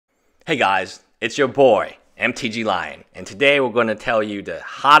Hey guys, it's your boy, MTG Lion, and today we're going to tell you the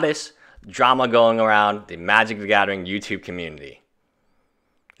hottest drama going around the Magic the Gathering YouTube community.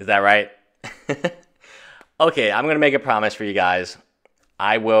 Is that right? Okay, I'm going to make a promise for you guys.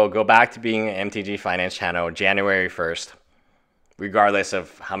 I will go back to being an MTG Finance channel January 1st, regardless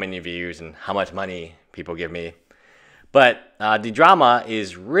of how many views and how much money people give me. But the drama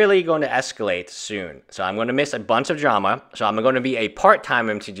is really going to escalate soon. So I'm going to miss a bunch of drama. So I'm going to be a part-time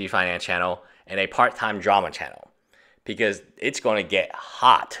MTG Finance channel and a part-time drama channel. Because it's going to get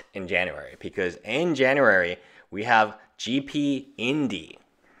hot in January. Because in January, we have GP Indy.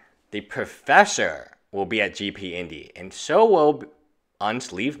 The professor will be at GP Indy. And so will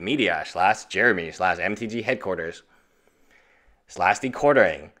Unsleeved Media / Jeremy / MTG headquarters /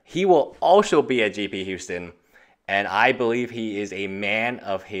 decordering. He will also be at GP Houston. And I believe he is a man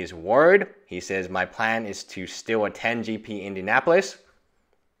of his word. He says, my plan is to still attend GP Indianapolis.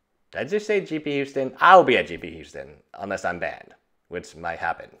 Did I just say GP Houston? I'll be at GP Houston, unless I'm banned, which might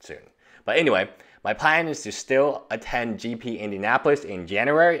happen soon. But anyway, my plan is to still attend GP Indianapolis in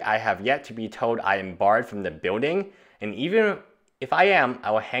January. I have yet to be told I am barred from the building. And even if I am,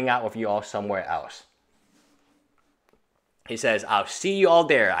 I will hang out with you all somewhere else. He says, I'll see you all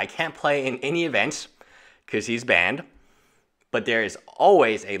there. I can't play in any events, because he's banned, but there is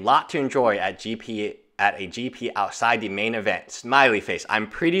always a lot to enjoy at a GP outside the main event. Smiley face. I'm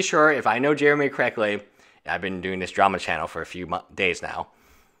pretty sure, if I know Jeremy correctly, I've been doing this drama channel for a few days now,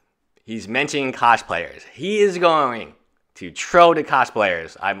 he's mentioning cosplayers. He is going to troll the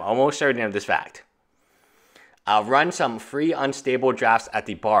cosplayers. I'm almost certain of this fact. I'll run some free unstable drafts at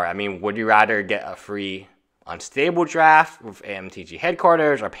the bar. I mean, would you rather get a free unstable draft with MTG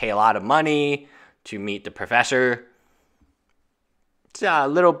headquarters or pay a lot of money to meet the professor? It's a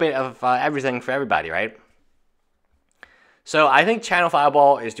little bit of everything for everybody, right? So I think Channel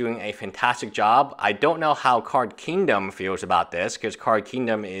Fireball is doing a fantastic job. I don't know how Card Kingdom feels about this, because Card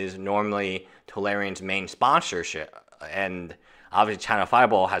Kingdom is normally Tolarian's main sponsorship. And obviously Channel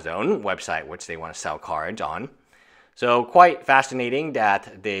Fireball has their own website, which they want to sell cards on. So quite fascinating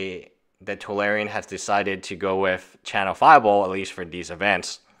that Tolarian has decided to go with Channel Fireball, at least for these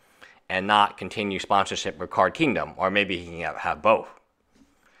events, and not continue sponsorship with Card Kingdom, or maybe he can have both.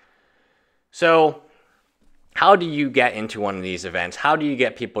 So, how do you get into one of these events? How do you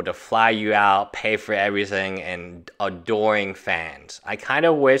get people to fly you out, pay for everything, and adoring fans? I kind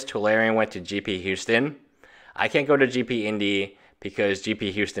of wish Tolarian went to GP Houston. I can't go to GP Indy because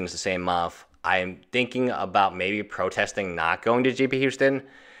GP Houston is the same month. I'm thinking about maybe protesting not going to GP Houston.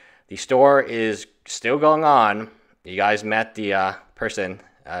 The store is still going on. You guys met the person.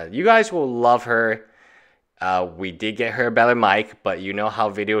 You guys will love her. We did get her a better mic, but you know how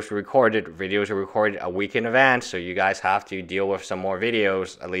videos are recorded. Videos are recorded a week in advance, so you guys have to deal with some more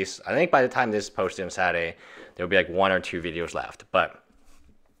videos. At least, I think by the time this is posted on Saturday, there'll be like 1 or 2 videos left. But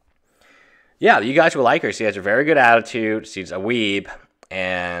yeah, you guys will like her. She has a very good attitude. She's a weeb,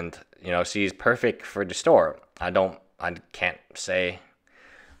 and you know, she's perfect for the store. I can't say.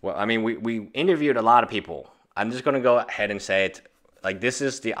 Well, I mean, we interviewed a lot of people. I'm just gonna go ahead and say it. Like, this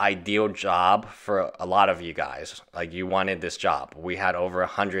is the ideal job for a lot of you guys. Like, you wanted this job. We had over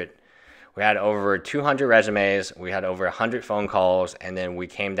 200 resumes. We had over 100 phone calls. And then we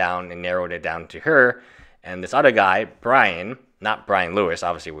came down and narrowed it down to her. And this other guy, Brian, not Brian Lewis.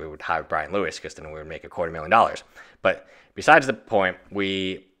 Obviously, we would hire Brian Lewis because then we would make $250,000. But besides the point,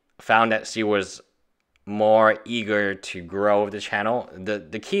 we found that she was more eager to grow the channel.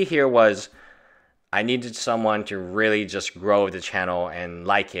 The key here was, I needed someone to really just grow the channel and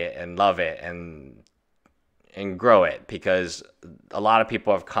like it and love it and grow it, because a lot of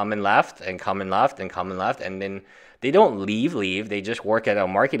people have come and left and come and left and come and left, and then they don't leave. They just work at a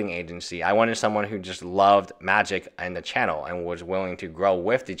marketing agency. I wanted someone who just loved Magic and the channel and was willing to grow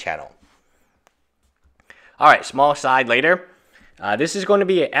with the channel. All right, small side later. This is going to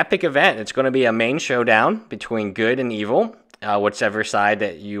be an epic event. It's going to be a main showdown between good and evil. Whichever side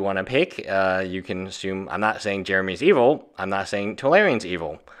that you want to pick, you can assume. I'm not saying Jeremy's evil. I'm not saying Tolarian's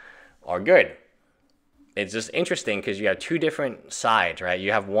evil or good. It's just interesting because you have two different sides, right?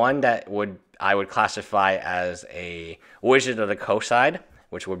 You have one that I would classify as a Wizard of the Coast side,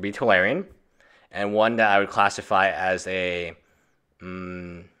 which would be Tolarian, and one that I would classify as I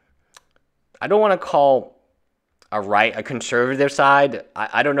don't want to call a conservative side.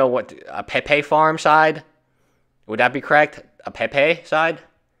 I don't know a Pepe Farm side. Would that be correct? A Pepe side?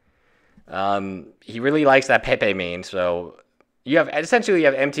 He really likes that Pepe meme. So you have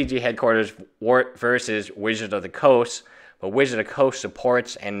MTG headquarters versus Wizard of the Coast, but Wizard of the Coast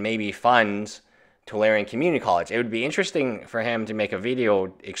supports and maybe funds Tolarian Community College. It would be interesting for him to make a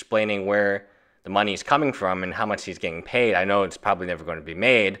video explaining where the money is coming from and how much he's getting paid. I know it's probably never going to be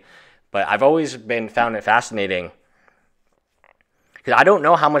made, but I've always found it fascinating because I don't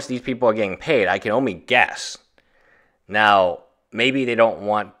know how much these people are getting paid. I can only guess. Now, maybe they don't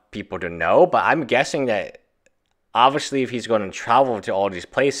want people to know, but I'm guessing that obviously if he's going to travel to all these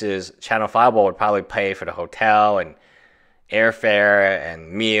places, Channel Fireball would probably pay for the hotel and airfare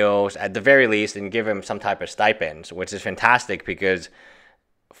and meals at the very least and give him some type of stipends, which is fantastic because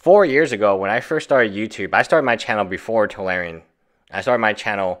 4 years ago when I first started YouTube, I started my channel before Tolarian. I started my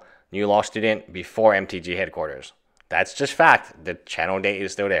channel New Law Student before MTG headquarters. That's just fact. The channel date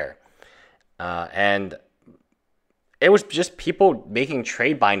is still there. And it was just people making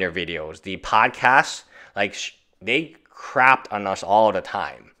trade binder videos. The podcasts, like they crapped on us all the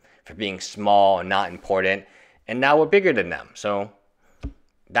time for being small and not important. And now we're bigger than them. So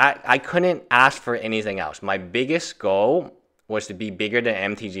that I couldn't ask for anything else. My biggest goal was to be bigger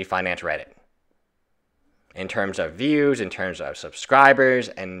than MTG Finance Reddit. In terms of views, in terms of subscribers,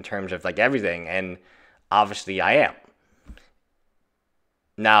 and in terms of like everything. And obviously I am.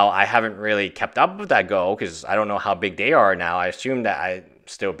 Now, I haven't really kept up with that goal because I don't know how big they are now. I assume that I'm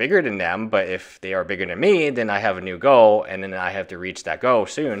still bigger than them. But if they are bigger than me, then I have a new goal. And then I have to reach that goal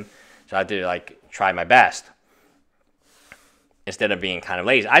soon. So I have to like try my best. Instead of being kind of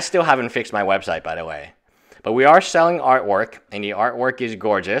lazy. I still haven't fixed my website, by the way. But we are selling artwork, and the artwork is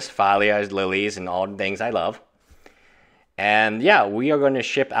gorgeous. Phalias, lilies, and all the things I love. And yeah, we are going to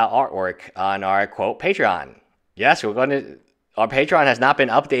ship out artwork on our, quote, Patreon. Yes, we're going to... Our Patreon has not been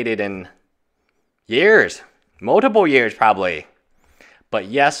updated in years. Multiple years, probably. But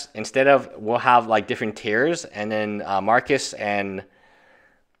yes, instead of... We'll have, like, different tiers, and then Marcus and...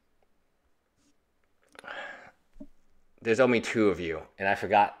 There's only two of you, and I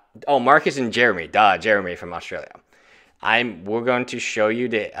forgot. Oh, Marcus and Jeremy. Duh, Jeremy from Australia. We're going to show you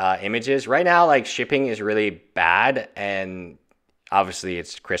the images. Right now, like, shipping is really bad, and obviously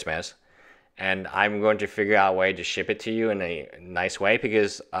it's Christmas. And I'm going to figure out a way to ship it to you in a nice way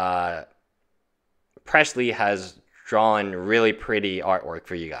because Presley has drawn really pretty artwork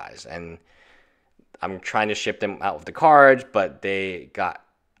for you guys. And I'm trying to ship them out with the cards, but they got...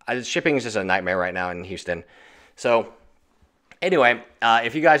 shipping is just a nightmare right now in Houston. So... Anyway,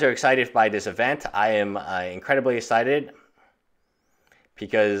 if you guys are excited by this event, I am incredibly excited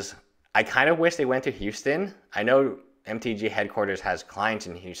because I kind of wish they went to Houston. I know MTG headquarters has clients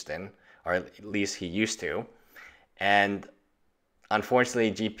in Houston, or at least he used to. And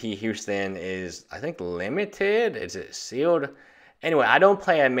unfortunately, GP Houston is, I think, limited. Is it sealed? Anyway, I don't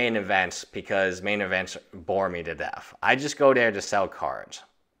play at main events because main events bore me to death. I just go there to sell cards.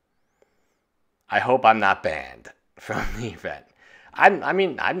 I hope I'm not banned from the event. I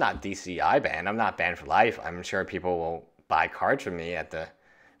mean, I'm not DCI banned. I'm not banned for life. I'm sure people will buy cards from me at the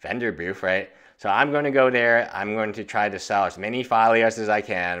vendor booth, right? So I'm going to go there. I'm going to try to sell as many Phalias as I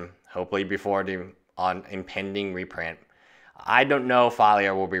can, hopefully before the impending reprint. I don't know if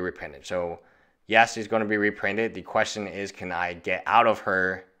Phalia will be reprinted. So yes, it's going to be reprinted. The question is, can I get out of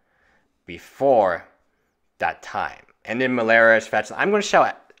her before that time? And then Malera's Fetch. I'm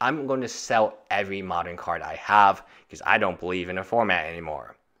going to sell every modern card I have because I don't believe in a format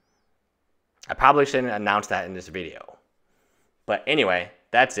anymore. I probably shouldn't announce that in this video. But anyway,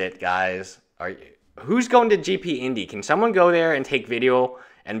 that's it, guys. Who's going to GP Indy? Can someone go there and take video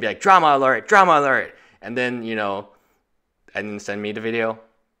and be like, drama alert, and then, you know, and then send me the video?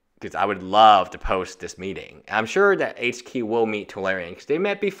 Because I would love to post this meeting. I'm sure that HQ will meet Tolarian because they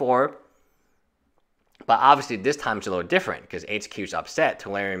met before. But obviously this time it's a little different because HQ's upset.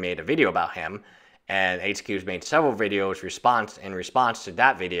 Tolarian made a video about him, and HQ's made several videos in response to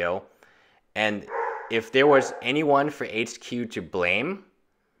that video. And if there was anyone for HQ to blame,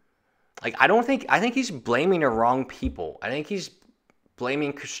 like I think he's blaming the wrong people. I think he's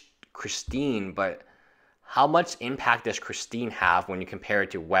blaming Christine, but how much impact does Christine have when you compare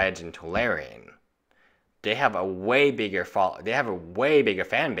it to Wedge and Tolarian? They have a way bigger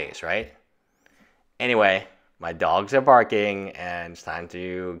fan base, right? Anyway, my dogs are barking, and it's time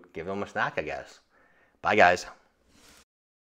to give them a snack, I guess. Bye, guys.